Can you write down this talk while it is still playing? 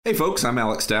Hey folks, I'm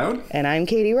Alex Dowd. And I'm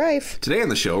Katie Reif. Today on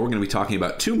the show, we're going to be talking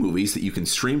about two movies that you can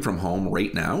stream from home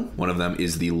right now. One of them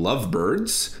is The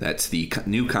Lovebirds. That's the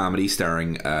new comedy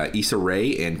starring Issa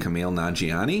Rae and Kumail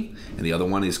Nanjiani. And the other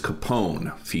one is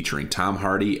Capone, featuring Tom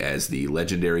Hardy as the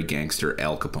legendary gangster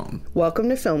Al Capone. Welcome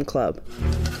to Film Club.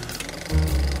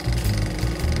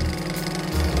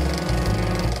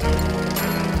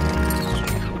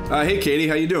 Hey Katie,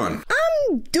 how you doing?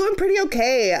 Doing pretty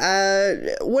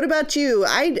okay. What about you?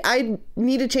 I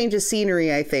need a change of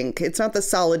scenery, I think. It's not the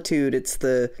solitude, it's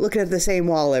the looking at the same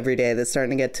wall every day that's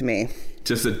starting to get to me.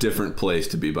 Just a different place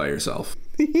to be by yourself.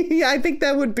 Yeah, I think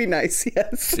that would be nice,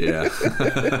 yes. Yeah.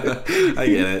 I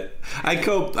get it. I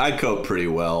cope pretty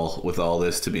well with all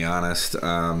this, to be honest.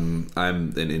 I'm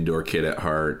an indoor kid at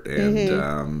heart,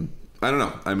 and I don't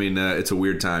know. I mean, it's a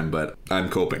weird time, but I'm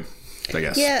coping, I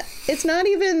guess. Yeah, it's not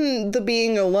even the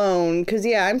being alone, because,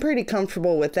 yeah, I'm pretty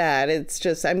comfortable with that. It's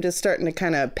just, I'm just starting to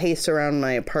kind of pace around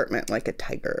my apartment like a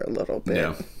tiger a little bit.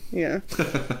 Yeah. Yeah.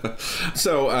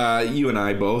 So you and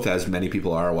I both, as many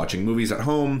people are, watching movies at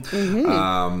home,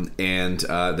 and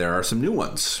there are some new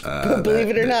ones. Believe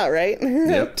it or not, right?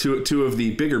 Yep. Two of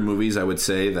the bigger movies, I would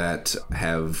say, that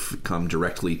have come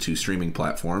directly to streaming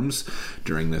platforms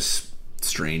during this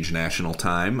strange national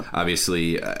time.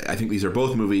 Obviously, I think these are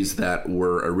both movies that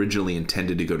were originally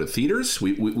intended to go to theaters.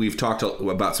 We've talked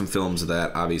about some films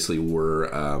that obviously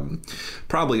were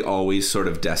probably always sort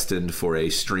of destined for a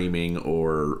streaming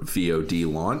or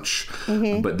VOD launch.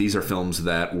 But these are films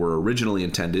that were originally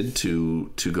intended to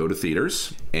go to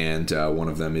theaters. And one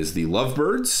of them is The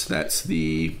Lovebirds. That's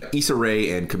the Issa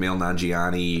Rae and Kumail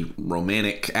Nanjiani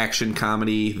romantic action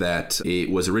comedy that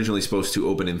it was originally supposed to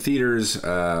open in theaters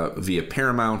via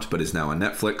Paramount, but is now on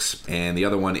Netflix. And the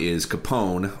other one is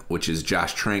Capone, which is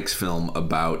Josh Trank's film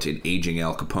about an aging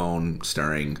Al Capone,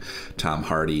 starring Tom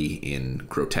Hardy in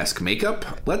grotesque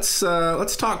makeup. Let's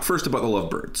talk first about The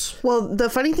Lovebirds. Well, the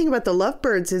funny thing about The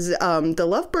Lovebirds is The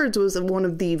Lovebirds was one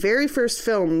of the very first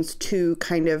films to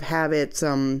kind of have its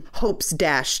hopes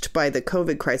dashed by the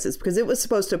COVID crisis, because it was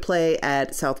supposed to play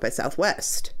at South by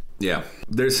Southwest. Yeah.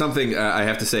 There's something, I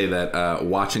have to say that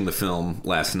watching the film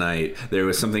last night, there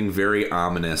was something very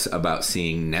ominous about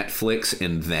seeing Netflix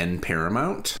and then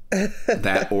Paramount.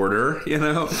 That order, you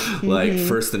know? Like,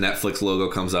 first the Netflix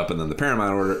logo comes up and then the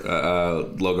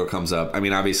Paramount logo comes up. I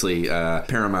mean, obviously,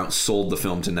 Paramount sold the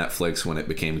film to Netflix when it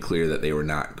became clear that they were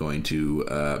not going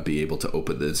to be able to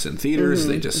open this in theaters.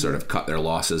 They just sort of cut their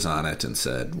losses on it and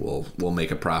said, we'll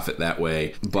make a profit that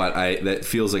way. But that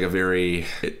feels like a very...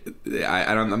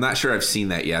 I'm not sure I've seen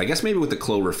that yet. I guess maybe with the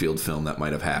Cloverfield film that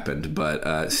might have happened,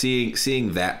 but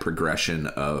seeing that progression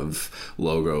of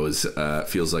logos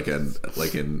feels like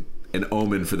an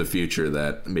omen for the future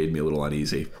that made me a little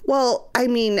uneasy. Well, I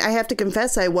mean, I have to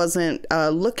confess I wasn't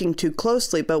looking too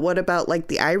closely, but what about, like,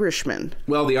 The Irishman?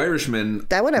 Well, The Irishman...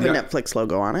 That would have a Netflix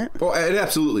logo on it. Well, it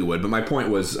absolutely would, but my point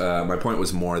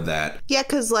was more that... Yeah,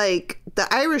 because, like,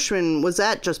 The Irishman, was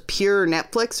that just pure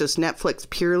Netflix? Just Netflix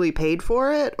purely paid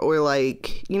for it? Or,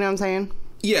 like, you know what I'm saying?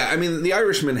 Yeah, I mean, The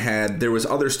Irishman there was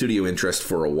other studio interest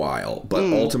for a while, but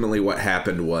ultimately what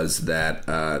happened was that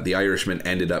The Irishman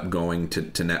ended up going to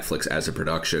Netflix as a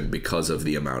production because of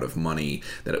the amount of money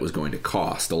that it was going to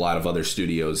cost. A lot of other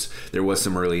studios, there was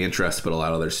some early interest, but a lot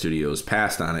of other studios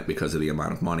passed on it because of the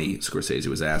amount of money Scorsese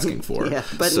was asking for. Yeah,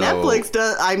 but Netflix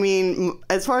does, I mean,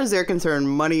 as far as they're concerned,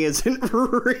 money isn't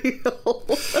real.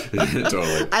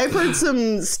 Totally. I've heard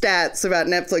some stats about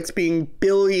Netflix being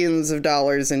billions of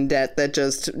dollars in debt that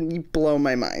just blow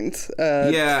my mind.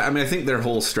 Yeah, I mean, I think their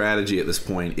whole strategy at this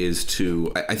point is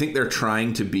I think they're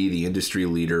trying to be the industry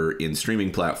leader in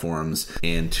streaming platforms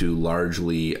and to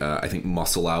largely, I think,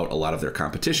 muscle out a lot of their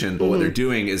competition. But what they're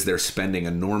doing is they're spending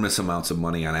enormous amounts of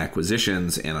money on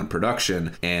acquisitions and on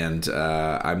production, and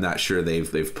I'm not sure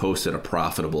they've posted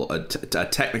a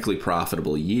technically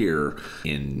profitable year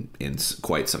in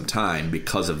quite some time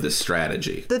because of this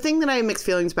strategy. The thing that I have mixed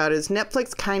feelings about is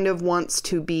Netflix kind of wants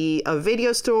to be a video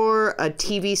store, a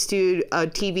TV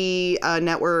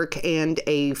network, and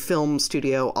a film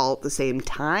studio all at the same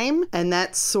time. And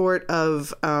that sort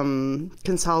of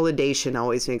consolidation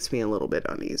always makes me a little bit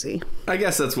uneasy. I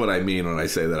guess that's what I mean when I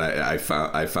say that I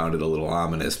found it a little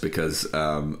ominous, because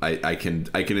I can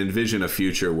envision a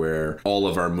future where all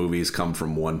of our movies come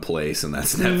from one place, and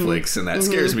that's Netflix, and that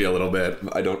scares me a little bit.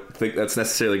 I don't think that's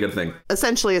necessarily a good thing.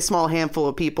 Essentially, a small handful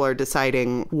of people are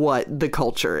deciding what the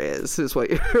culture is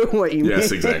what you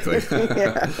Yes, exactly.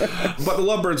 But The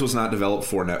Lovebirds was not developed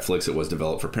for Netflix. It was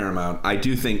developed for Paramount. I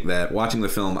do think that watching the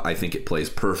film, I think it plays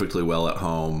perfectly well at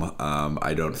home.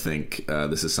 I don't think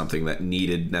this is something that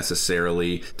needed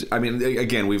necessarily. I mean,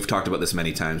 again, we've talked about this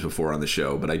many times before on the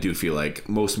show, but I do feel like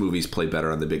most movies play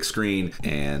better on the big screen,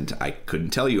 and I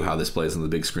couldn't tell you how this plays on the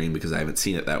big screen because I haven't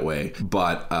seen it that way.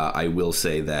 But I will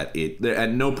say that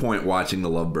at no point watching The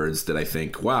Lovebirds did I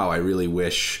think, wow, I really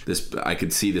wish I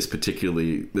could see this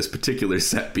particular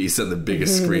set piece on the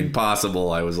biggest screen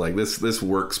possible. I was like, this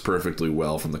works perfectly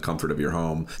well from the comfort of your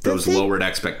home. Those lowered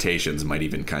expectations might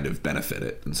even kind of benefit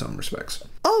it in some respects.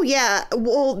 Oh, yeah.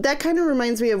 Well, that kind of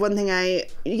reminds me of one thing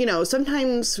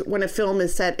sometimes when a film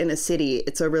is set in a city,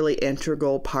 it's a really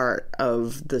integral part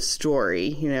of the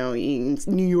story.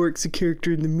 New York's a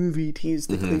character in the movie, to use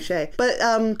the cliche. But I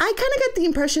kind of got the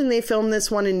impression they filmed this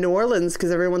one in New Orleans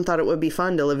because everyone thought it would be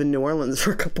fun to live in New Orleans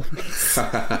for a couple weeks.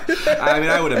 I mean,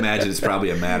 I would imagine it's probably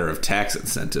a matter of tax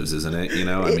incentives, isn't it? You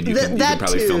can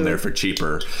probably film there for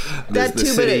cheaper. The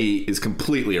city is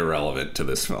completely irrelevant to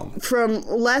this film. From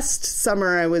last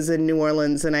summer, I was in New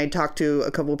Orleans and I talked to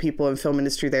a couple of people in film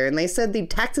industry there, and they said the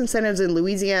tax incentives in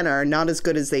Louisiana are not as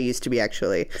good as they used to be,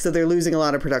 actually. So they're losing a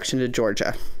lot of production to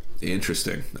Georgia.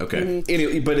 Interesting. Okay.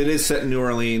 Anyway, but it is set in New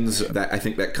Orleans. I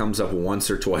think that comes up once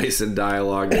or twice in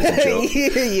dialogue. There's a joke.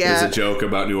 There's a joke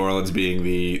about New Orleans being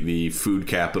the food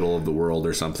capital of the world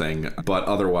or something. But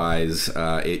otherwise,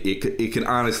 it could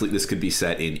honestly, this could be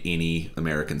set in any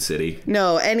American city.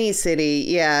 No, any city.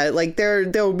 Yeah, like there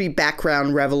will be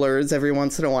background revelers every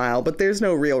once in a while, but there's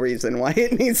no real reason why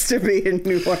it needs to be in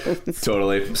New Orleans.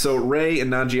 Totally. So Ray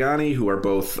and Nanjiani, who are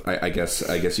both, I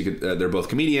guess you could, they're both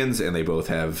comedians, and they both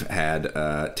have had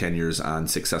tenures on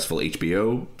successful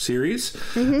HBO series.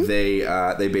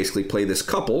 They basically play this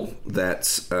couple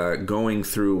that's going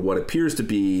through what appears to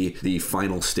be the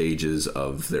final stages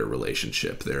of their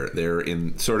relationship. They're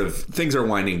in sort of, things are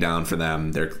winding down for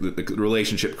them. The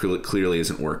relationship clearly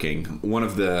isn't working. One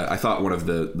of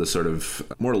the sort of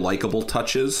more likable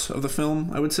touches of the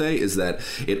film, I would say, is that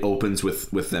it opens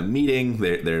with them meeting.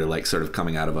 They're like sort of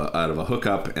coming out of a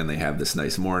hookup, and they have this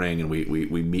nice morning, and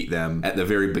we meet them at the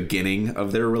very beginning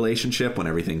of their relationship when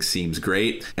everything seems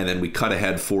great, and then we cut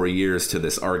ahead 4 years to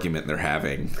this argument they're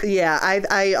having. Yeah,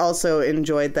 I also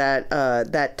enjoyed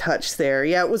that touch there.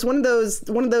 Yeah, it was one of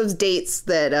those dates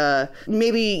that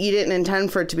maybe you didn't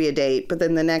intend for it to be a date, but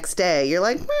then the next day you're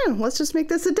like, let's just make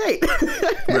this a date.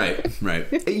 Right.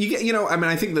 I mean,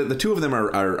 I think that the two of them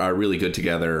are really good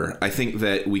together. I think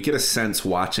that we get a sense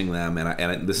watching them,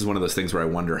 and this is one of those things where I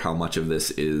wonder how much of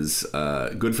this is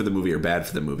good for the movie or bad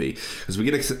for the movie, because we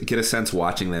get a sense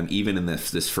watching them, even in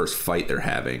this first fight they're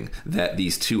having, that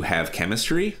these two have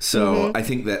chemistry. So I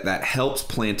think that helps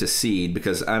plant a seed,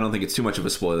 because I don't think it's too much of a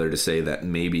spoiler to say that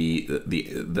maybe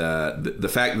the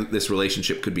fact that this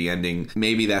relationship could be ending,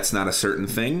 maybe that's not a certain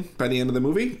thing by the end of the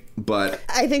movie. But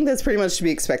I think that's pretty much to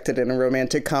be expected in a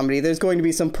romantic comedy. There's going to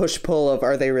be some push-pull of,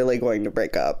 are they really going to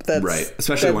break up? Right.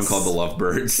 Especially one called The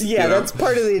Lovebirds. Yeah, that's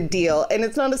part of the deal. And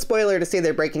it's not a spoiler to say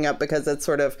they're breaking up, because that's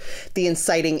sort of the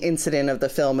inciting incident of the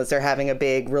film, is they're having a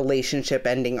big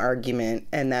relationship-ending argument,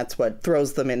 and that's what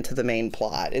throws them into the main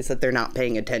plot, is that they're not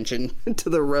paying attention to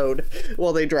the road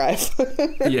while they drive.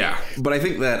 Yeah. But I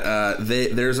think that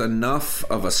there's enough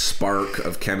of a spark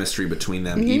of chemistry between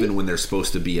them, even when they're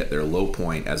supposed to be at their low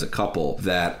point as a couple,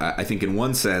 that I think in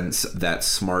one sense that's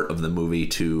smart of the movie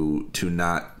to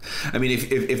not. I mean,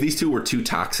 if these two were too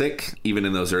toxic, even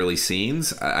in those early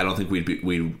scenes, I don't think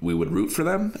we would root for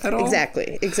them at all.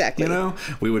 Exactly.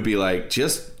 We would be like,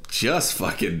 just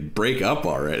fucking break up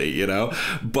already,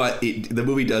 But the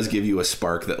movie does give you a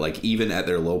spark that, like, even at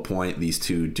their low point, these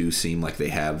two do seem like they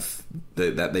have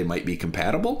that they might be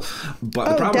compatible. But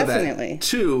the problem with that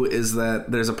too is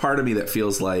that there's a part of me that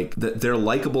feels like that they're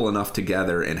likable enough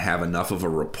together and have enough of a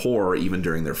rapport even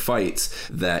during their fights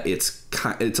that it's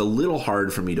a little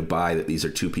hard for me to buy that these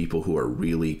are two people who are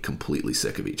really completely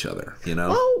sick of each other,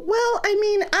 Oh, well, I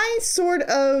mean,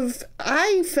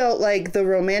 I felt like the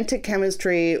romantic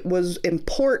chemistry was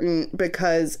important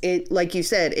because it, like you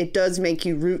said, it does make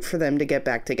you root for them to get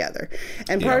back together.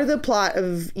 And part of the plot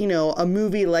of, a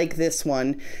movie like this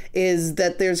one is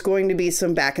that there's going to be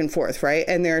some back and forth, right?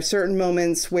 And there are certain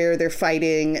moments where they're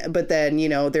fighting, but then,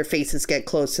 their faces get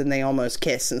close and they almost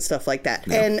kiss and stuff like that.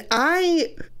 Yeah. And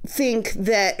I think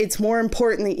that it's more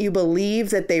important that you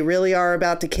believe that they really are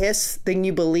about to kiss than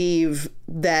you believe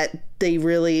that they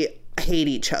really hate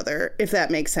each other, if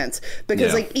that makes sense.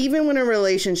 Because Yeah. even when a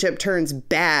relationship turns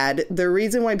bad, the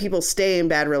reason why people stay in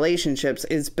bad relationships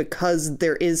is because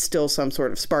there is still some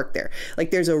sort of spark there.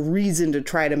 There's a reason to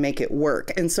try to make it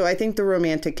work. And so I think the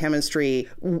romantic chemistry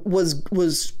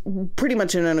was pretty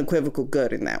much an unequivocal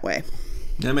good in that way.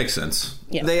 That makes sense.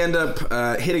 Yeah. They end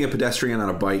up hitting a pedestrian on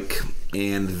a bike,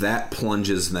 and that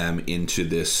plunges them into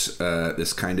this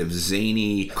kind of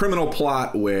zany criminal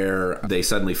plot where they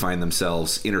suddenly find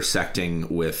themselves intersecting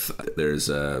with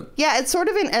it's sort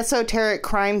of an esoteric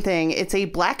crime thing. It's a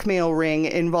blackmail ring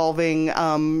involving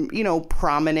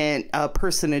prominent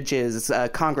personages,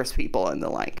 Congress people and the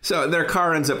like. So their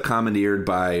car ends up commandeered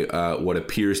by what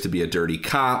appears to be a dirty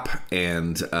cop,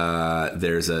 and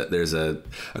there's a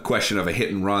question of a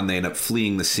hit and run. They end up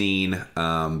fleeing the scene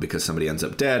because somebody ends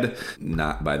up dead,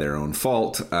 not by their own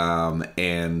fault.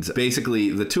 And basically,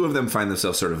 the two of them find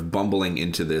themselves sort of bumbling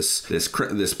into this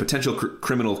potential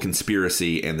criminal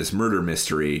conspiracy and this murder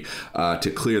mystery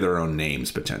to clear their own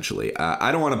names, potentially.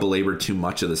 I don't want to belabor too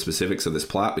much of the specifics of this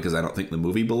plot because I don't think the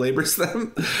movie belabors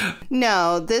them.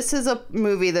 No, this is a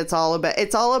movie that's all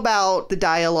about the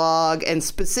dialogue, and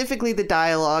specifically the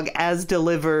dialogue as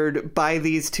delivered by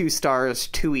these two stars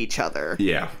to each other.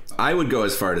 Yeah. I would go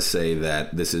as far to say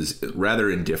that this is rather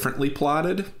indifferently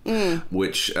plotted,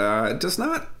 which does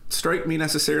not strike me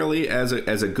necessarily as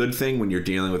a good thing when you're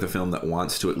dealing with a film that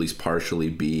wants to at least partially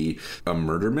be a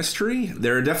murder mystery.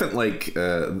 There are definite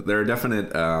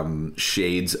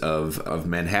shades of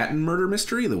Manhattan Murder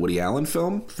Mystery, the Woody Allen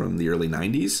film from the early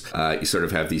 90s. You sort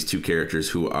of have these two characters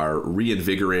who are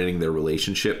reinvigorating their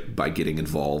relationship by getting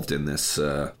involved in this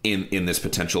in this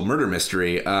potential murder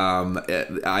mystery.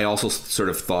 I also sort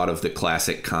of thought of the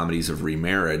classic comedies of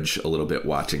remarriage a little bit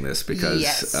watching this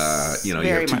because you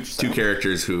have two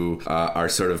characters who are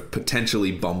sort of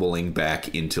potentially bumbling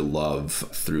back into love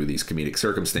through these comedic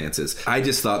circumstances. I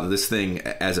just thought that this thing,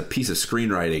 as a piece of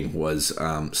screenwriting, was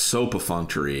so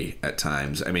perfunctory at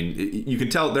times. I mean, you can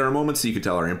tell there are moments that you can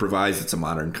tell are improvised. It's a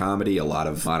modern comedy. A lot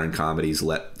of modern comedies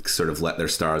let their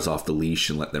stars off the leash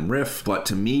and let them riff. But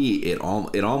to me, it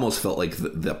almost felt like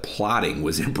the plotting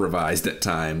was improvised at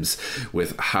times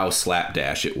with how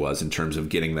slapdash it was in terms of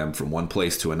getting them from one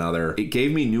place to another. It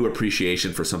gave me new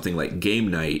appreciation for something like Game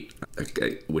Night,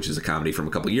 which is a comedy from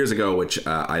a couple years ago, which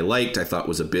I liked. I thought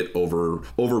was a bit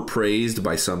overpraised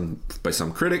by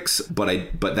some critics, but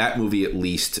that movie at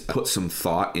least put some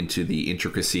thought into the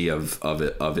intricacy of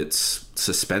its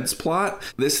suspense plot.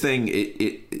 This thing,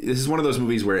 this is one of those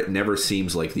movies where it never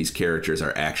seems like these characters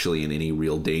are actually in any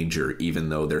real danger, even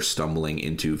though they're stumbling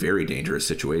into very dangerous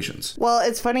situations. Well,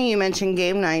 it's funny you mentioned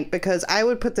Game Night because I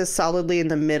would put this solidly in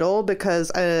the middle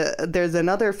because there's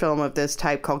another film of this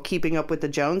type called Keeping Up with the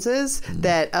Joneses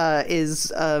that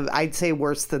is, I'd say,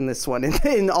 worse than this one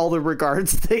in all the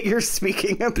regards that you're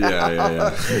speaking about.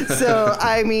 Yeah. So,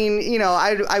 I mean,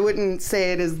 I wouldn't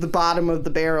say it is the bottom of the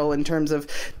barrel in terms of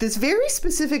this very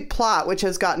specific plot, which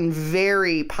has gotten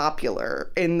very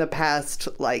popular in the past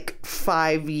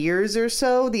 5 years or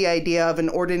so. The idea of an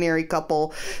ordinary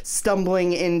couple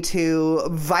stumbling into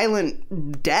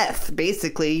violent death,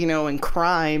 basically, and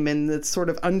crime and the sort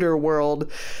of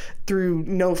underworld through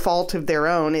no fault of their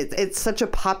own. It's such a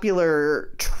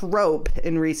popular trope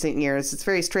in recent years. It's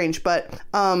very strange. But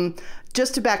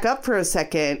just to back up for a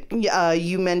second,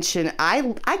 you mentioned I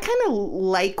kind of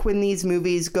like when these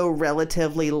movies go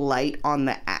relatively light on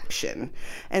the action.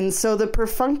 And so the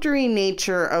perfunctory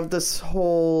nature of this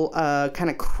whole kind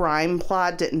of crime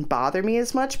plot didn't bother me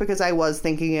as much because I was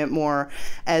thinking it more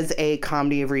as a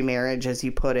comedy of remarriage, as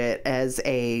you put it, as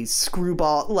a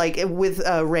screwball, like with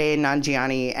Ray and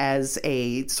Nanjiani as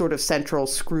a sort of central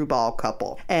screwball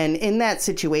couple. And in that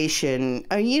situation,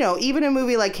 even a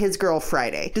movie like His Girl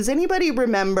Friday, does anybody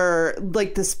remember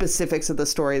the specifics of the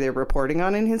story they're reporting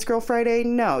on in His Girl Friday?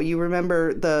 No, you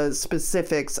remember the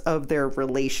specifics of their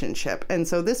relationship. And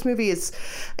so this movie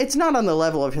it's not on the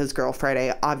level of His Girl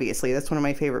Friday, obviously. That's one of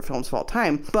my favorite films of all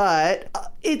time. But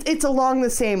it's along the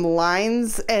same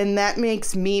lines, and that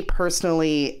makes me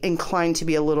personally inclined to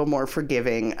be a little more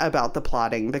forgiving about the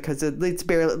plotting because it's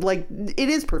barely, it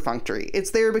is perfunctory.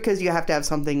 It's there because you have to have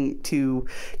something to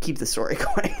keep the story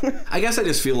going. I guess I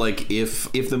just feel like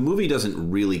if the movie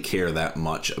doesn't really care that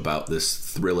much about this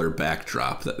thriller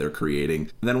backdrop that they're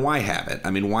creating, then why have it? I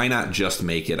mean, why not just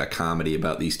make it a comedy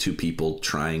about these two people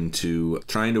trying to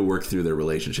work through their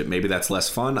relationship? Maybe that's less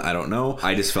fun. I don't know.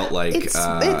 I just felt like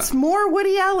it's more Woody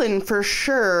Woody Allen for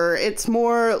sure. It's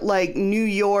more like New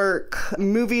York.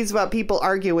 Movies about people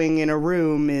arguing in a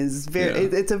room is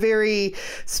it's a very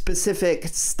specific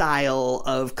style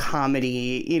of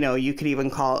comedy. You know, you could even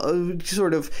call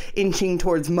sort of inching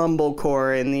towards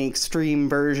mumblecore in the extreme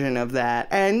version of that.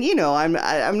 And, you know,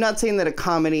 I'm not saying that a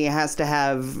comedy has to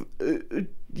have,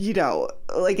 you know,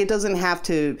 like it doesn't have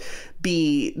to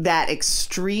be that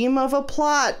extreme of a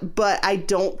plot, but I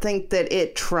don't think that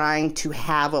it trying to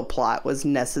have a plot was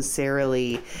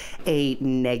necessarily a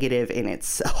negative in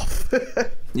itself.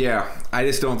 Yeah, I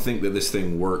just don't think that this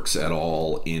thing works at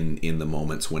all in the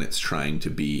moments when it's trying to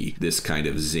be this kind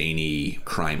of zany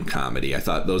crime comedy. I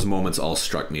thought those moments all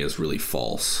struck me as really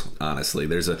false, honestly.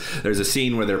 There's a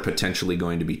scene where they're potentially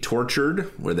going to be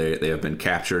tortured, where they have been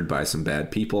captured by some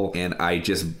bad people, and I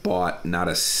just bought not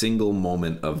a single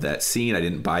moment of that scene. I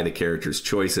didn't buy the characters'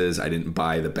 choices. I didn't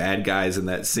buy the bad guys in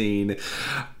that scene.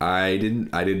 I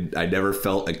never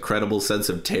felt a credible sense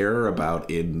of terror about,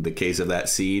 in the case of that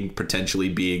scene, potentially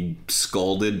being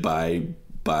scalded by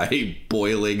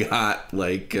boiling hot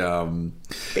bacon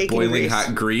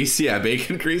grease. Yeah,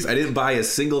 bacon grease. I didn't buy a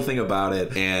single thing about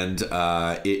it, and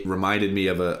it reminded me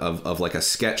of like a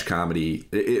sketch comedy.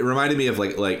 It reminded me of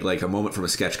like a moment from a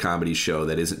sketch comedy show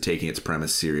that isn't taking its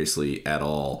premise seriously at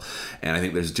all. And I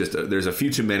think there's a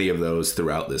few too many of those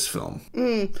throughout this film.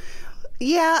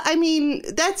 Yeah, I mean,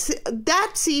 that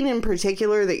scene in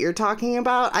particular that you're talking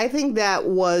about, I think that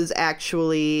was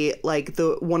actually like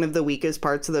one of the weakest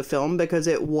parts of the film, because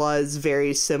it was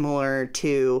very similar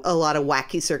to a lot of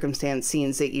wacky circumstance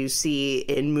scenes that you see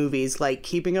in movies like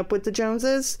Keeping Up with the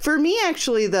Joneses. For me,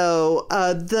 actually, though,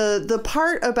 the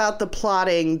part about the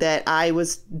plotting that I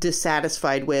was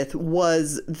dissatisfied with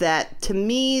was that, to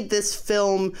me, this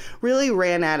film really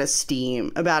ran out of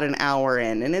steam about an hour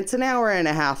in, and it's an hour and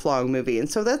a half long movie. And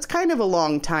so that's kind of a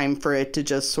long time for it to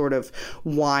just sort of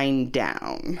wind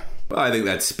down. Well, I think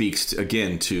that speaks,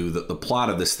 again, to the plot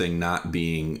of this thing not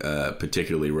being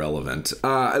particularly relevant.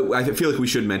 I feel like we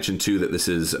should mention, too, that this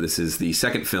is the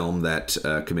second film that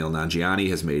Kumail Nanjiani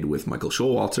has made with Michael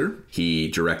Showalter. He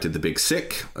directed The Big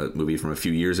Sick, a movie from a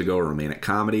few years ago, a romantic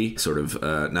comedy, sort of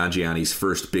Nanjiani's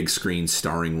first big screen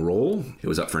starring role. It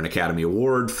was up for an Academy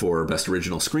Award for Best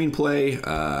Original Screenplay.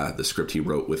 The script he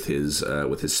wrote with his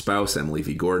spouse, Emily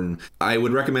V. Gordon. I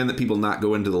would recommend that people not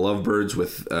go into The Lovebirds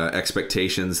with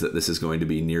expectations that this is going to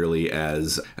be nearly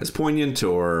as poignant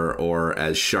or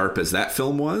as sharp as that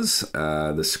film was.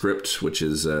 The script, which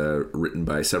is written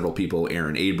by several people,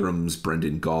 Aaron Abrams,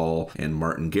 Brendan Gall, and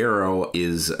Martin Garrow,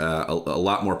 is a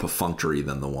lot more perfunctory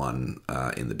than the one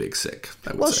in The Big Sick.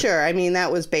 Well, sure. I mean,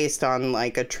 that was based on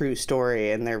like a true story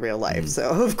in their real life. So,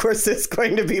 of course, it's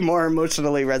going to be more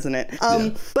emotionally resonant.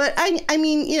 But I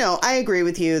mean, you know, I agree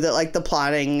with you that like the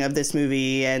plotting of this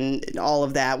movie and all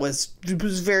of that was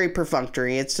very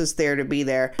perfunctory. It's just there to be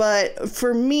there. But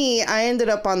for me, I ended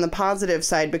up on the positive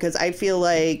side because I feel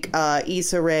like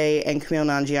Issa Rae and Kumail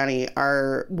Nanjiani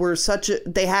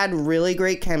they had really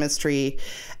great chemistry,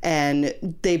 and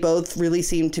they both really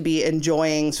seemed to be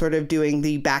enjoying sort of doing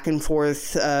the back and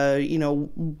forth,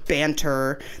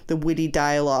 banter, the witty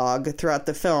dialogue throughout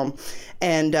the film.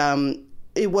 And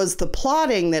it was the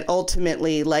plotting that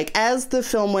ultimately, like, as the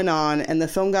film went on and the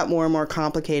film got more and more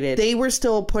complicated, they were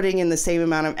still putting in the same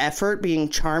amount of effort being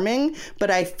charming. But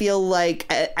I feel like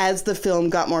as the film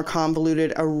got more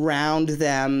convoluted around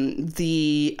them,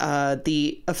 the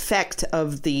effect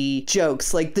of the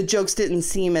jokes, like the jokes didn't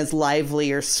seem as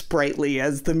lively or sprightly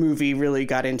as the movie really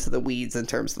got into the weeds in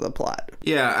terms of the plot.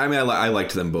 Yeah, I mean, I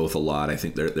liked them both a lot. I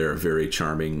think they're a very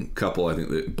charming couple. I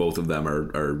think that both of them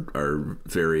are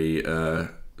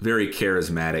very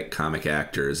charismatic comic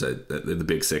actors. The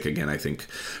Big Sick, again, I think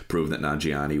proved that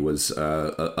Nanjiani was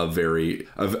a very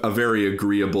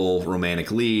agreeable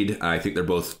romantic lead. I think they're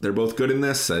both good in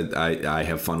this. I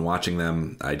have fun watching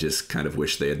them. I just kind of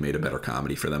wish they had made a better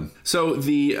comedy for them. So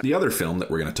the other film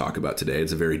that we're going to talk about today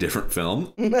is a very different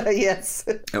film. Yes.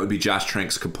 That would be Josh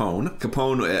Trank's Capone.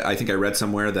 Capone, I think I read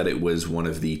somewhere that it was one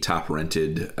of the top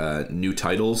rented new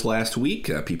titles last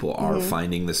week. People are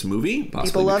finding this movie.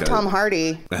 People love Tom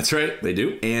Hardy. That's right, they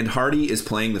do. And Hardy is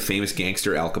playing the famous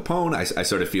gangster Al Capone. I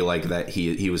sort of feel like that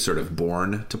he was sort of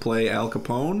born to play Al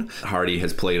Capone. Hardy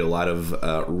has played a lot of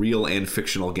real and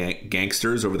fictional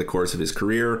gangsters over the course of his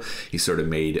career. He sort of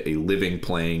made a living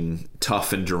playing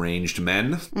tough and deranged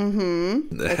men.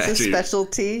 Mm-hmm. That's a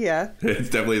specialty, yeah. It's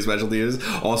definitely a specialty.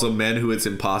 Also men who it's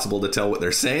impossible to tell what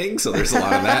they're saying, so there's a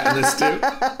lot of that in this too.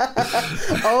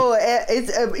 Oh,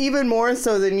 it's even more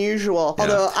so than usual. Yeah.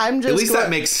 Although I'm just... At least that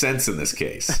makes sense in this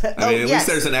case. case. I mean, at least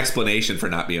there's an explanation for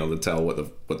not being able to tell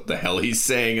what the hell he's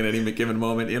saying at any given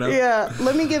moment, you know? Yeah.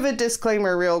 Let me give a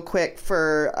disclaimer real quick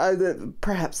for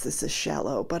perhaps this is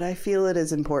shallow, but I feel it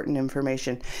is important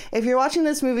information. If you're watching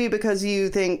this movie because you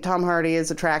think Tom Hardy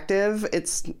is attractive,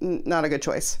 it's not a good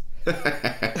choice.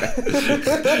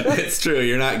 It's true.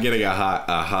 You're not getting a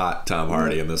hot Tom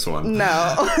Hardy in this one.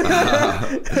 No.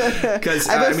 Because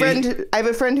I have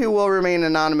a friend who will remain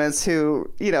anonymous who,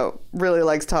 really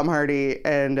likes Tom Hardy,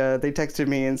 and they texted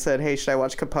me and said, "Hey, should I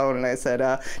watch Capone?" And I said,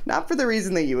 "Not for the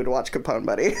reason that you would watch Capone,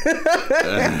 buddy."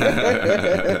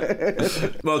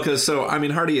 Well, because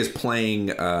Hardy is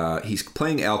playing he's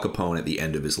playing Al Capone at the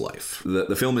end of his life.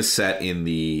 The film is set in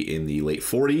the late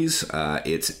 40s.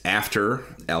 It's after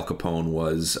Al Capone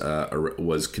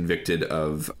was convicted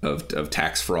of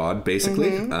tax fraud,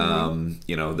 basically.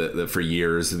 For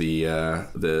years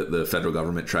the federal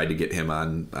government tried to get him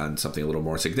on something a little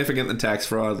more significant than tax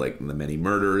fraud, like the many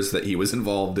murders that he was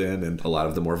involved in and a lot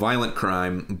of the more violent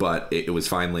crime. But it was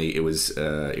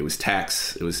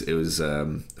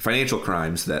financial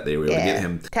crimes that they were able to get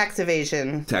him. Tax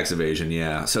evasion.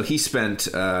 Yeah. So he spent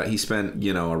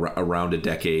around a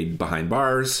decade behind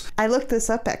bars. I looked this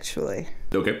up actually.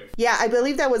 Okay. Yeah, I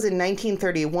believe that was in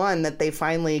 1931 that they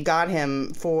finally got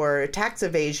him for tax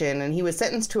evasion, and he was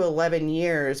sentenced to 11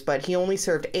 years, but he only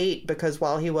served 8 because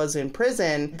while he was in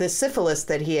prison, the syphilis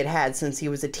that he had since he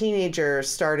was a teenager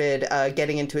started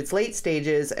getting into its late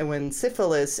stages, and when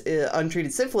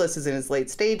untreated syphilis is in its late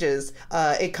stages,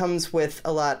 it comes with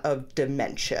a lot of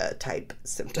dementia-type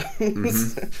symptoms.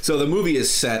 Mm-hmm. So the movie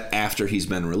is set after he's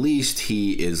been released.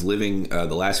 He is living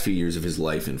the last few years of his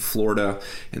life in Florida,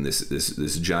 in this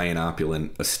giant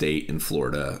opulent estate in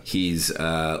Florida. He's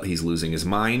losing his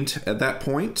mind at that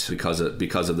point because of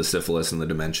the syphilis and the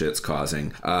dementia it's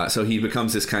causing. So he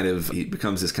becomes this kind of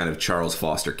Charles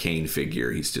Foster Kane figure.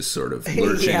 He's just sort of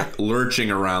lurching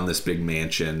around this big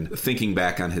mansion, thinking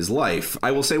back on his life.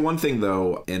 I will say one thing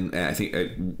though, and I think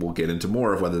we'll get into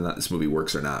more of whether or not this movie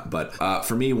works or not. But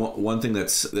for me, one thing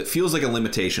that feels like a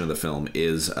limitation of the film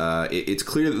is it's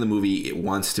clear that the movie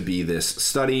wants to be this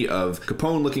study of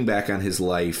Capone looking back on his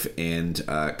life and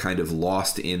kind of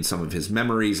lost in some of his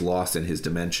memories, lost in his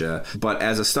dementia, but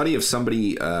as a study of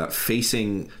somebody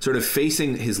facing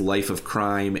his life of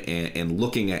crime and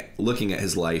looking at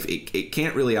his life, it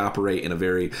can't really operate in a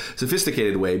very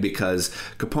sophisticated way because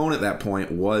Capone at that point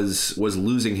was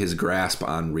losing his grasp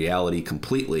on reality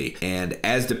completely. And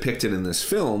as depicted in this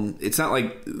film,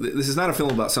 this is not a film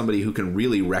about somebody who can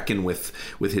really reckon with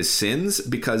his sins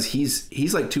because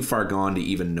he's like too far gone to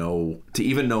even know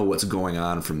what's going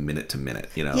on from minute to minute,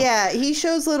 Yeah, he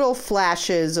shows little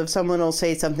flashes of someone will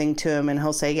say something to him and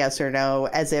he'll say yes or no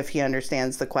as if he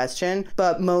understands the question.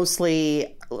 But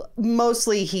mostly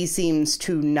he seems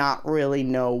to not really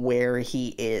know where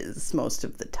he is most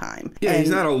of the time. Yeah, he's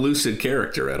not a lucid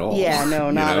character at all. Yeah, no,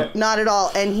 not at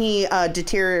all. And he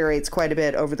deteriorates quite a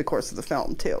bit over the course of the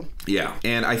film, too. Yeah,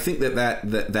 and I think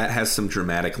that has some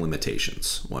dramatic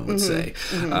limitations, one would say.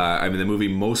 Mm-hmm. The movie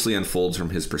mostly unfolds from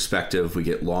his perspective. We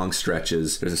get long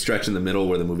stretches. There's a stretch in the middle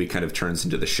where the movie kind of turns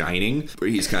into The Shining, where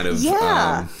he's kind of,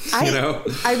 I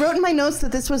wrote in my notes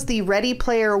that this was the Ready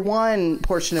Player One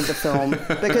portion of the film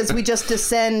because we just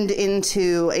descend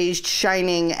into a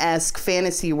Shining-esque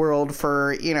fantasy world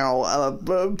for,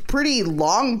 a pretty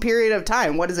long period of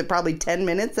time. What is it, probably 10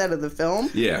 minutes out of the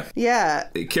film? Yeah. Yeah.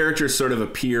 Characters sort of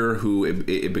appear who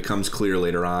it becomes clear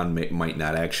later on might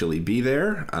not actually be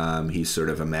there. He's sort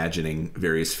of imagining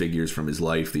various figures from his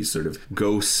life, these sort of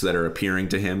ghosts that are appearing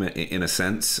to him in a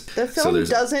sense. The film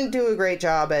doesn't do a great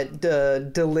job at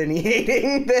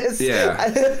delineating this.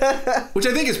 Yeah. Which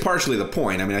I think is partially the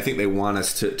point. I think they want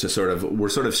us to we're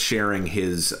sort of sharing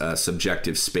his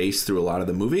subjective space through a lot of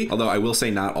the movie. Although I will say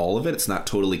not all of it. It's not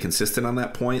totally consistent on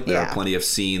that point. There are plenty of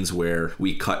scenes where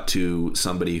we cut to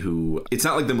somebody who, it's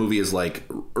not like the movie is like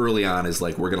early on is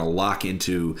like we're going to lock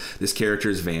into this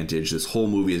character's vantage. This whole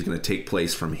movie is going to take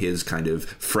place from his kind of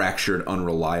fractured,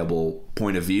 unreliable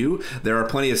point of view. There are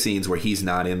plenty of scenes where he's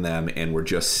not in them and we're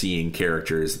just seeing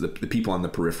characters, the people on the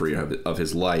periphery of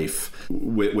his life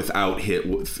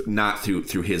not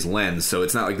through his lens. So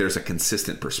it's not like there's a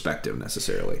consistent perspective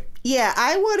necessarily. Yeah,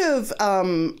 I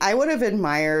would have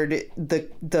admired the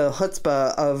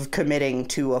chutzpah of committing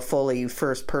to a fully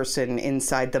first person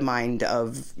inside the mind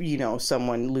of,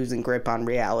 someone losing grip on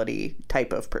reality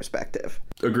type of perspective.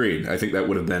 Agreed. I think that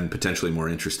would have been potentially more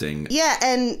interesting. Yeah,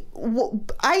 and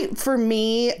for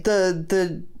me,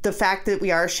 the fact that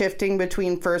we are shifting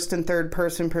between first and third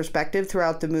person perspective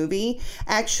throughout the movie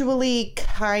actually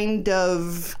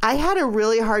I had a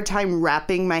really hard time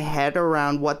wrapping my head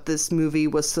around what this movie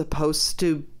was supposed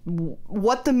to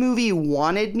what the movie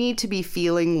wanted me to be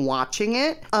feeling watching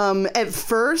it. At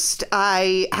first,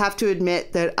 I have to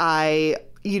admit that I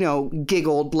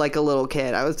giggled like a little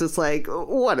kid. I was just like,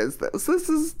 what is this?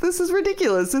 This is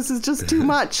ridiculous. This is just too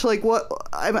much. Like,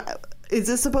 is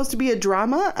this supposed to be a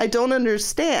drama? I don't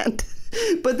understand.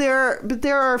 But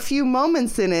there are a few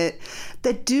moments in it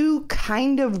that do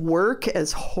kind of work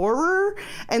as horror.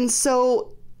 And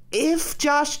so if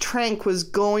Josh Trank was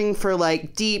going for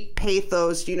like deep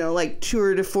pathos, like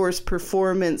tour de force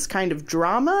performance kind of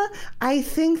drama, I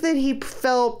think that he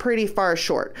fell pretty far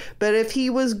short. But if he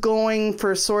was going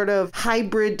for sort of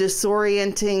hybrid,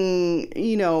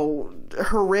 disorienting,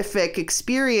 horrific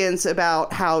experience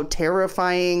about how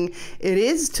terrifying it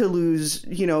is to lose,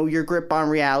 your grip on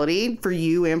reality for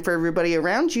you and for everybody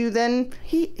around you, then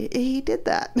he did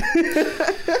that.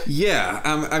 Yeah.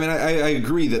 I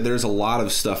agree that there's a lot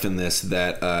of stuff in this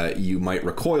that you might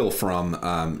recoil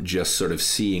from just sort of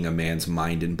seeing a man's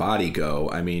mind and body go.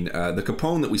 I mean, the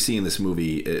Capone that we see in this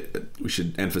movie, we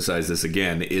should emphasize this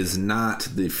again, is not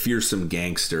the fearsome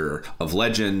gangster of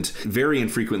legend. Very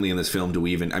infrequently in this film do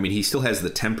we even, he still has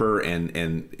the temper,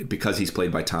 and because he's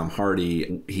played by Tom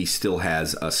Hardy, he still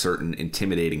has a certain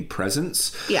intimidating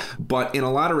presence. Yeah. But in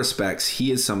a lot of respects,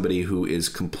 he is somebody who is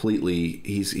completely,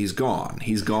 he's gone.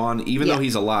 He's gone. Even though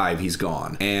he's alive, he's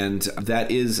gone. And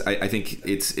that is, I think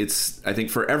I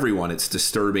think for everyone, it's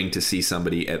disturbing to see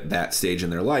somebody at that stage in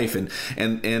their life. And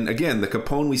again, the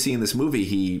Capone we see in this movie,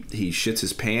 he shits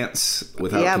his pants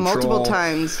without control. Multiple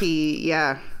times.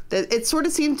 It sort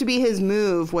of seems to be his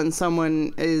move when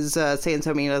someone is saying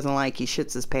something he doesn't like. He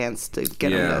shits his pants to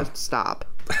get him to stop.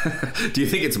 Do you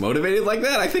think it's motivated like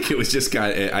that? I think it was just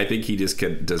I think he just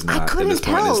does not, at this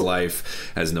point in his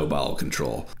life, has no bowel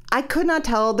control. I could not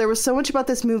tell. There was so much about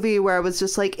this movie where I was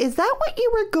just like, is that what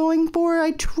you were going for?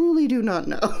 I truly do not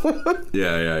know.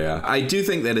 Yeah. I do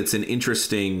think that it's an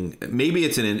interesting, maybe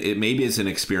it's an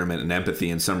experiment in empathy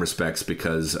in some respects,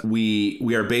 because we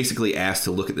are basically asked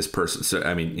to look at this person. So,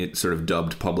 it's sort of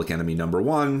dubbed public enemy number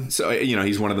one. So,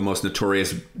 he's one of the most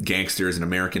notorious gangsters in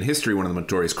American history, one of the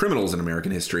notorious criminals in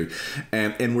American history.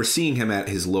 And we're seeing him at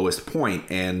his lowest point.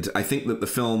 And I think that the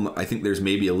film, there's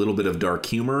maybe a little bit of dark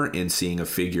humor in seeing a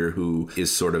figure who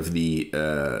is sort of the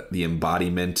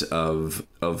embodiment of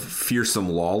fearsome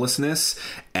lawlessness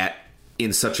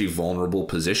in such a vulnerable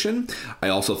position. I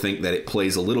also think that it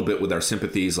plays a little bit with our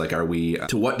sympathies. Like, are we,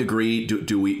 to what degree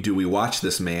do we watch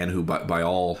this man who by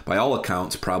all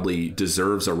accounts probably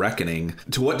deserves a reckoning?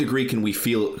 To what degree can we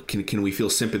feel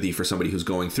sympathy for somebody who's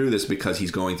going through this, because he's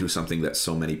going through something that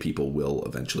so many people will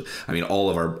eventually,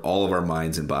 all of our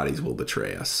minds and bodies will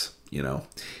betray us,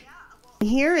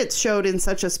 Here it's showed in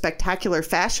such a spectacular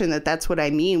fashion that's what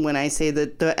I mean when I say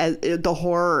that the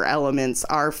horror elements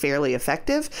are fairly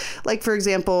effective. Like, for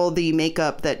example, the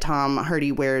makeup that Tom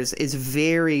Hardy wears is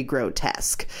very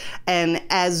grotesque. And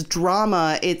as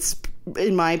drama, it's,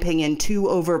 in my opinion, too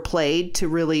overplayed to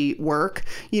really work.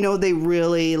 They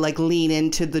really lean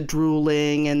into the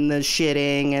drooling and the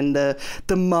shitting and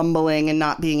the mumbling and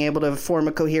not being able to form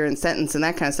a coherent sentence and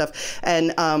that kind of stuff.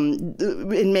 And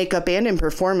in makeup and in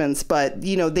performance, but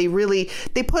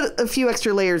they put a few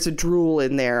extra layers of drool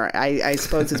in there, I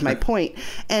suppose is my point.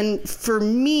 And for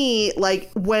me,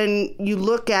 when you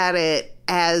look at it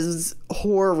as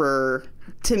horror,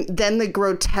 then the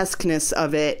grotesqueness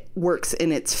of it works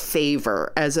in its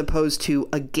favor as opposed to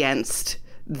against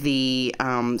the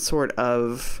sort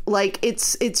of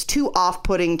it's too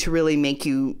off-putting to really make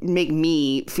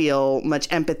me feel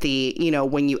much empathy,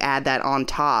 when you add that on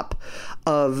top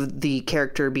of the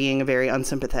character being a very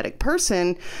unsympathetic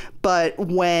person. But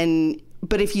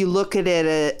if you look at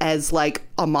it as like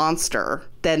a monster,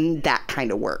 then that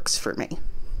kind of works for me.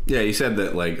 Yeah, you said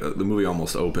that the movie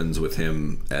almost opens with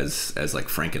him as like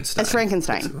Frankenstein. As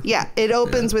Frankenstein. Yeah, it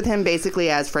opens with him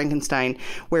basically as Frankenstein,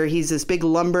 where he's this big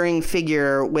lumbering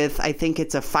figure with, I think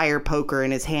it's a fire poker in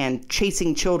his hand,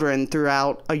 chasing children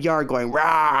throughout a yard going rah,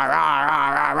 rah,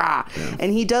 rah, rah, rah. Yeah.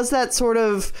 And he does that sort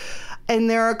of... And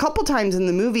there are a couple times in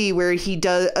the movie where he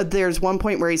does, there's one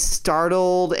point where he's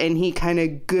startled and he kind of,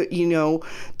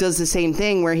 does the same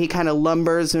thing where he kind of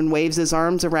lumbers and waves his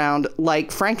arms around like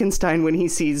Frankenstein when he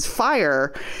sees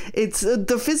fire. It's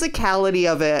the physicality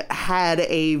of it had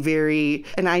a very,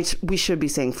 and we should be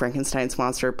saying Frankenstein's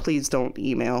monster. Please don't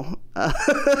email.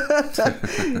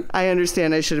 I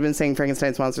understand I should have been saying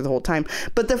Frankenstein's monster the whole time,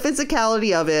 but the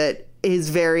physicality of it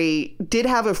did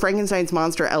have a Frankenstein's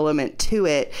monster element to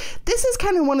it. This is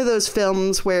kind of one of those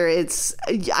films where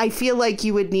I feel like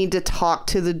you would need to talk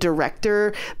to the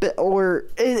director, or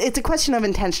it's a question of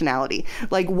intentionality.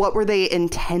 Like, what were they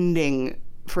intending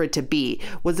to be?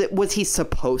 Was he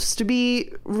supposed to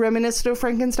be reminiscent of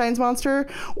Frankenstein's monster,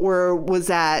 or was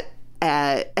that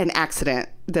an accident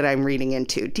that I'm reading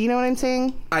into? Do you know what I'm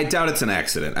saying? I doubt it's an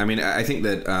accident. I mean, I think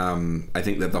that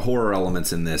the horror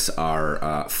elements in this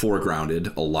are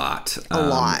foregrounded a lot.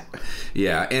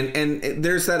 Yeah, and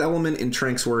there's that element in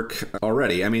Trank's work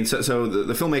already. I mean, so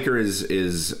the filmmaker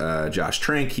is Josh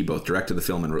Trank. He both directed the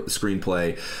film and wrote the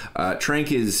screenplay.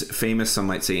 Trank is famous, some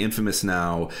might say infamous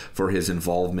now, for his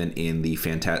involvement in the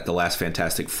last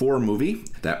Fantastic Four movie.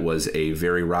 That was a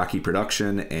very rocky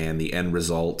production, and the end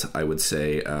result, I would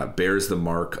say, bears the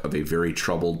mark of a very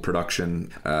troubled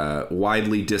production,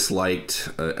 widely disliked,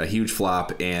 a huge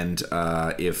flop, and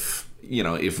if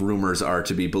rumors are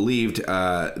to be believed,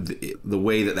 the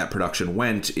way that production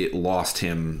went, it lost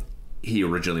him. He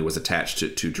originally was attached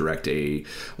to direct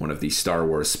one of the Star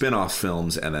Wars spin-off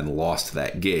films and then lost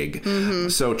that gig. Mm-hmm.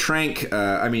 So Trank,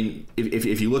 I mean,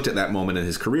 if you looked at that moment in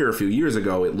his career a few years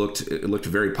ago, it looked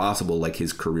very possible like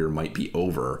his career might be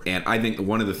over. And I think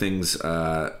one of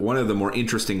the more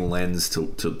interesting lens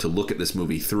to look at this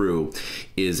movie through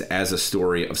is as a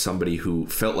story of somebody who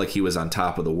felt like he was on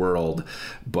top of the world,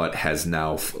 but has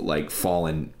now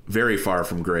fallen very far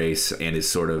from grace and is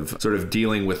sort of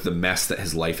dealing with the mess that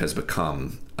his life has become.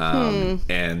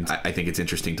 And I think it's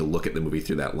interesting to look at the movie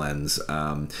through that lens,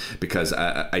 because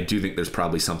I do think there's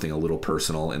probably something a little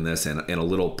personal in this and a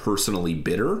little personally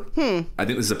bitter. I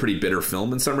think this is a pretty bitter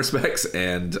film in some respects.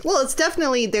 And well,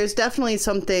 there's definitely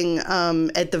something,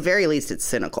 at the very least, it's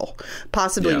cynical,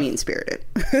 possibly mean-spirited.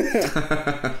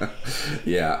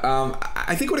 Yeah.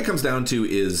 I think what it comes down to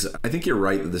is, I think you're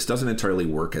right that this doesn't entirely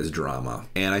work as drama.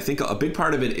 And I think a big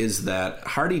part of it is that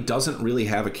Hardy doesn't really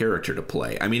have a character to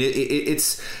play. I mean,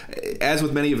 it's as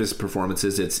with many of his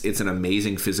performances, it's an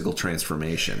amazing physical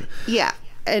transformation. Yeah.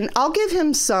 And I'll give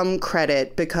him some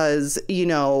credit because, you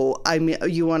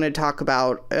want to talk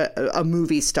about a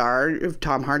movie star.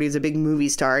 Tom Hardy's a big movie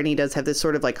star, and he does have this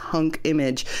sort of like hunk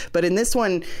image. But in this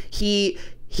one, he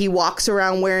walks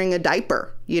around wearing a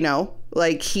diaper,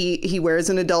 like he wears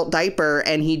an adult diaper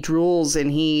and he drools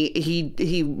and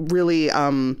he really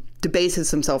debases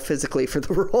himself physically for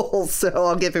the role, so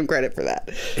I'll give him credit for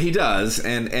that. He does,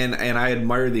 and I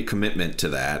admire the commitment to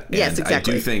that. And yes,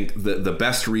 exactly. I do think the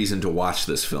best reason to watch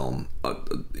this film,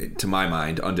 to my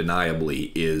mind,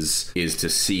 undeniably, is to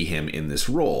see him in this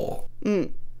role.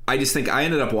 I just think I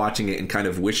ended up watching it and kind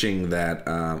of wishing that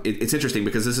it's interesting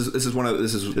because this is one of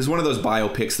those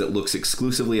biopics that looks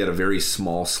exclusively at a very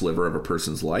small sliver of a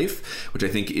person's life, which I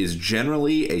think is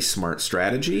generally a smart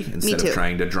strategy instead of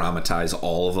trying to dramatize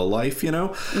all of a life,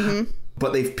 Mm-hmm.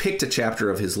 But they've picked a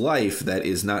chapter of his life that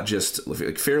is not just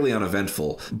fairly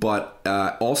uneventful, but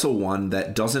also one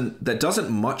that doesn't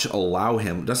much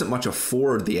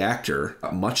afford the actor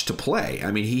much to play.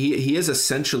 I mean, he is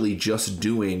essentially just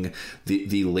doing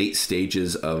the late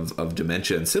stages of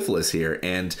dementia and syphilis here,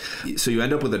 and so you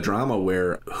end up with a drama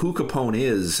where who Capone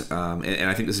is, and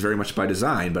I think this is very much by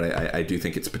design, but I do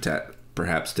think it's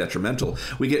perhaps detrimental.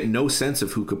 We get no sense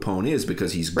of who Capone is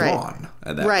because he's gone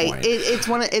at that point. Right. It's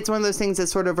one of those things that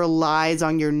sort of relies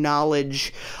on your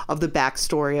knowledge of the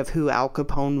backstory of who Al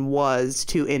Capone was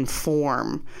to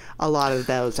inform a lot of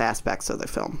those aspects of the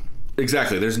film.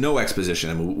 Exactly. There's no exposition.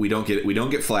 I mean, we don't get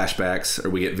flashbacks, or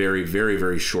we get very, very,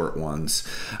 very short ones.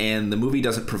 And the movie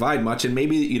doesn't provide much, and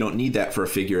maybe you don't need that for a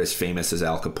figure as famous as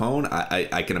Al Capone.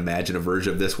 I can imagine a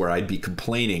version of this where I'd be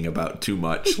complaining about too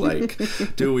much. Like,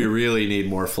 do we really need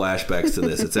more flashbacks to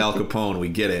this? It's Al Capone. We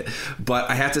get it. But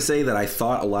I have to say that I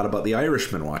thought a lot about The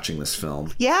Irishman watching this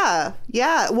film. Yeah.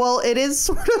 Yeah. Well, it is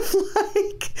sort of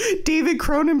like David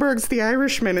Cronenberg's The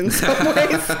Irishman in some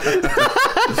ways.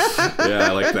 Yeah,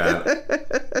 I like that.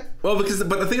 Well, but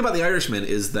the thing about The Irishman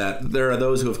is that there are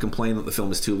those who have complained that the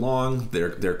film is too long.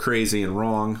 They're crazy and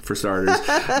wrong, for starters.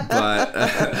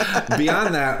 But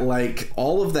beyond that, like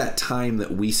all of that time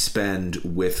that we spend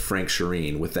with Frank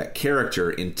Sheeran, with that character,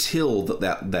 until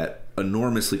that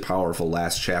enormously powerful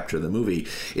last chapter of the movie,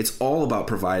 it's all about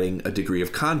providing a degree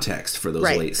of context for those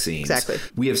late scenes. Exactly.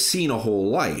 We have seen a whole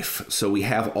life, so we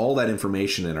have all that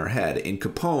information in our head. In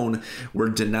Capone, we're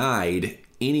denied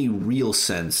any real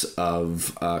sense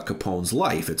of Capone's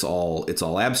life. It's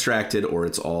all abstracted, or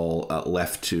it's all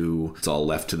left to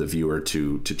the viewer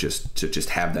to just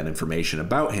have that information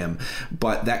about him.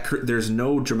 But there's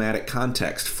no dramatic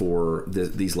context for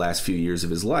these last few years of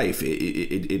his life.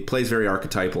 It plays very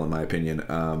archetypal, in my opinion.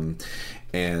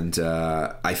 And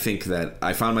I think that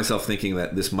I found myself thinking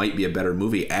that this might be a better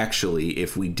movie, actually,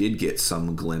 if we did get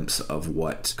some glimpse of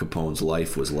what Capone's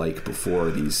life was like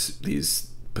before these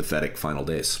pathetic final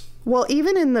days. Well,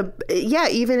 even in the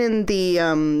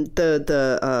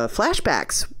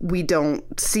flashbacks, we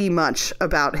don't see much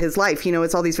about his life. You know,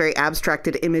 it's all these very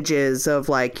abstracted images of,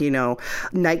 like, you know,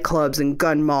 nightclubs and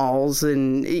gun malls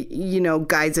and, you know,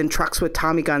 guys in trucks with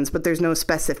Tommy guns, but there's no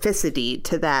specificity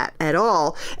to that at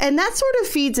all. And that sort of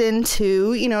feeds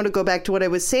into, you know, to go back to what I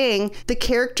was saying, the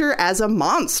character as a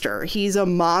monster. He's a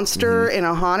monster in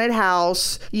a haunted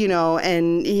house, you know,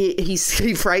 and he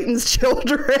frightens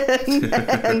children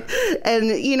and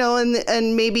you know,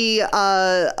 and maybe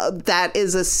that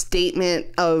is a statement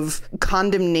of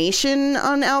condemnation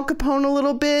on Al Capone a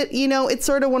little bit. You know, it's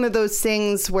sort of one of those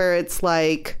things where it's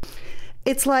like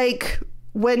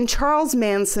when Charles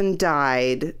Manson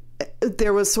died,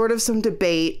 there was sort of some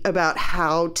debate about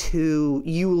how to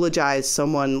eulogize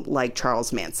someone like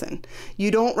Charles Manson. You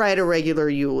don't write a regular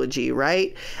eulogy,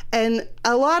 right? And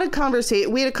a lot of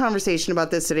we had a conversation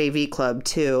about this at AV Club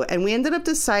too, and we ended up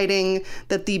deciding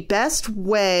that the best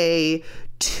way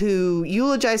to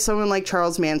eulogize someone like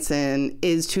Charles Manson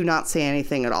is to not say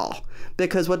anything at all,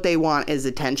 because what they want is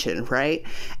attention, right?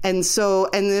 And so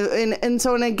and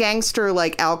so in a gangster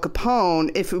like Al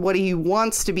Capone, if what he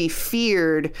wants to be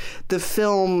feared, the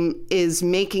film is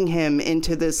making him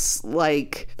into this,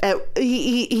 like,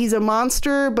 he's a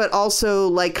monster, but also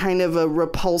like kind of a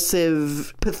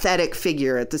repulsive, pathetic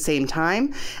figure at the same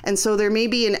time. And so there may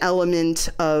be an element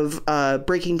of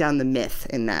breaking down the myth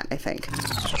in that, I think.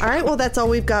 All right, well, that's all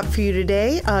we've got for you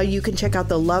today. You can check out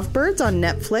The Lovebirds on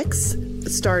Netflix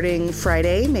starting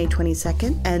Friday, May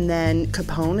 22nd, and then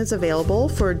Capone is available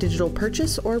for digital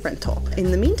purchase or rental.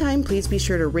 In the meantime, please be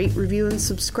sure to rate, review, and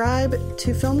subscribe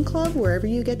to Film Club wherever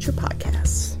you get your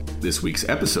podcasts. This week's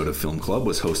episode of Film Club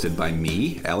was hosted by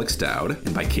me, Alex Dowd,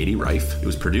 and by Katie Reif. It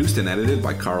was produced and edited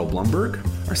by Carl Blumberg.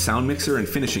 Our sound mixer and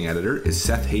finishing editor is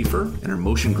Seth Hafer, and our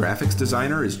motion graphics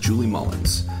designer is Julie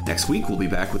Mullins. Next week, we'll be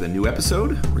back with a new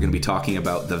episode. We're going to be talking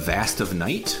about The Vast of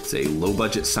Night. It's a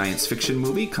low-budget science fiction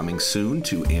movie coming soon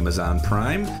to Amazon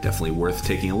Prime. Definitely worth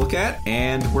taking a look at.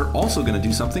 And we're also going to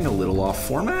do something a little off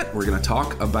format. We're going to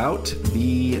talk about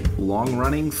the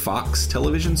long-running Fox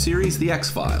television series, The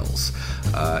X-Files.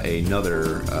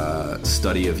 Another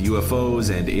study of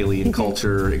UFOs and alien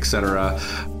culture, etc.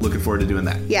 Looking forward to doing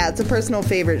that. Yeah, it's a personal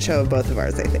favorite show of both of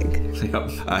ours, I think. Yep.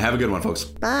 Have a good one, folks.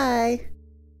 Bye.